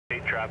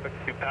traffic.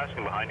 Two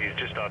passing behind you is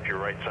just off your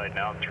right side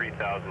now,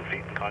 3,000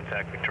 feet, and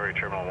contact Victoria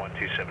Terminal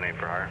 1278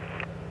 for hire.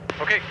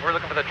 Okay, we're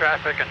looking for the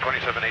traffic and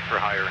 278 for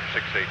hire,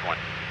 681.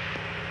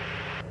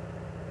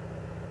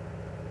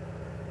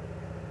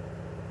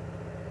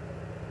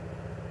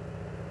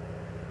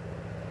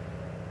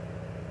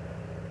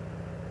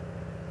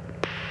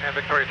 And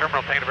Victoria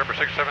Terminal, Tango November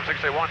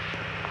 67681.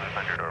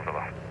 500 or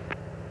below.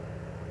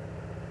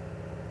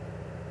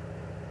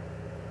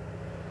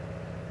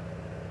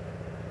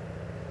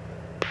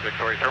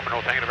 Victoria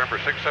Terminal, Tango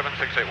November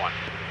 67681.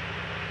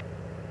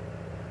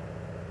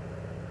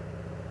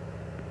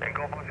 And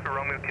Golf Oscar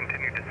Romeo,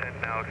 continue descent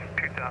now,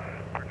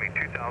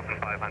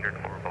 2,500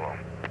 or below.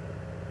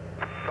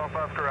 Golf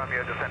Oscar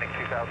Romeo, descending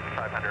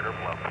 2,500 or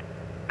below.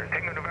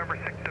 Tango November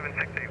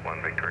 67681,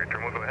 Victoria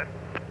Terminal, go ahead.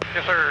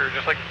 Yes, sir.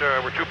 Just like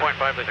we're 2.5,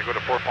 like to go to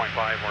 4.5.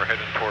 We're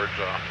heading towards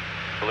the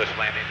list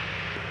landing.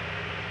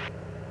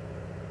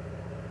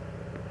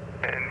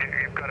 And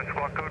you've got a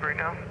squawk code right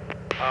now?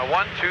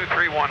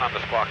 1231 on the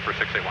squawk for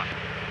 681.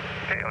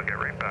 Okay, I'll get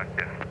right back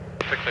to you.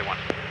 681.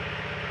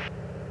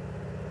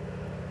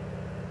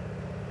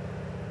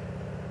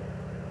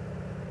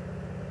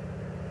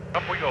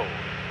 Up we go.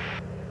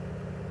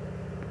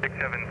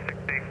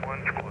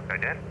 67681, squawk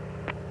ident.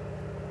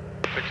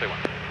 681.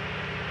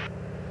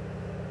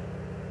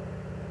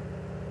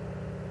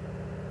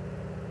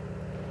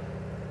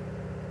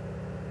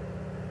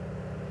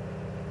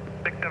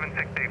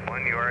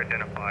 You are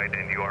identified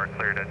and you are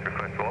cleared as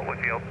requested. What was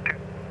the altitude?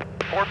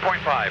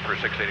 4.5 for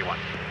 681.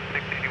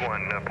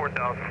 681,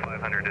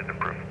 4,500 is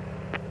approved.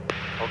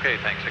 Okay,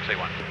 thanks,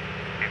 681.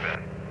 You bet.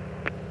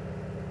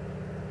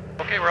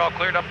 Okay, we're all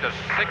cleared up to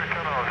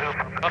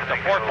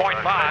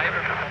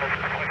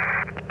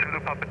 4.5. Zulu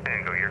Papa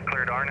Tango, you're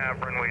cleared RNAV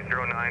runway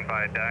 09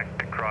 by DAX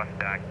to cross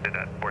DAX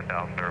at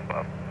 4,000 or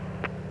above.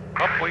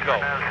 Up we go.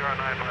 RNAV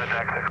 09 by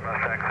DAX to cross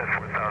DAX at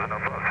 4,000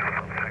 or above.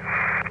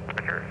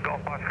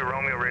 Golf Oscar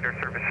Romeo, radar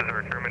services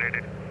are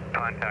terminated.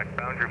 Contact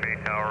Boundary Bay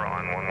Tower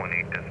on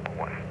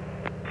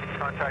 118.1.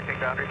 Contacting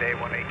Boundary Bay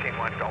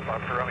 118.1, Golf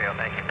Oscar Romeo,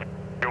 thank you.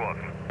 You're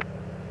welcome.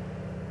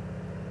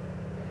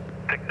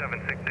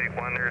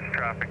 67681, there's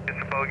traffic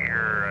just about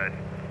your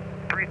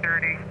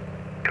 330,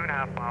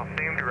 2.5 miles,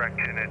 same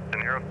direction. It's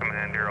an Aero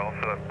Commander,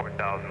 also at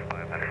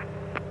 4,500.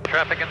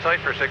 Traffic in sight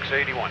for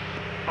 681.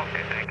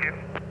 Okay, thank you.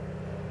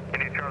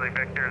 India Charlie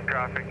Victor,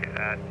 traffic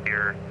at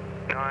your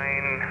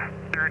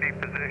 930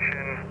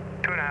 position,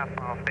 2.5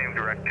 miles, same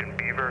direction,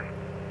 Beaver.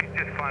 He's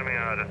just climbing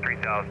out of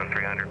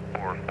 3,300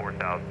 for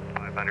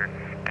 4,500,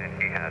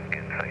 and he has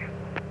insight.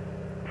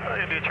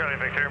 India Charlie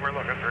Victor, we're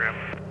looking for him.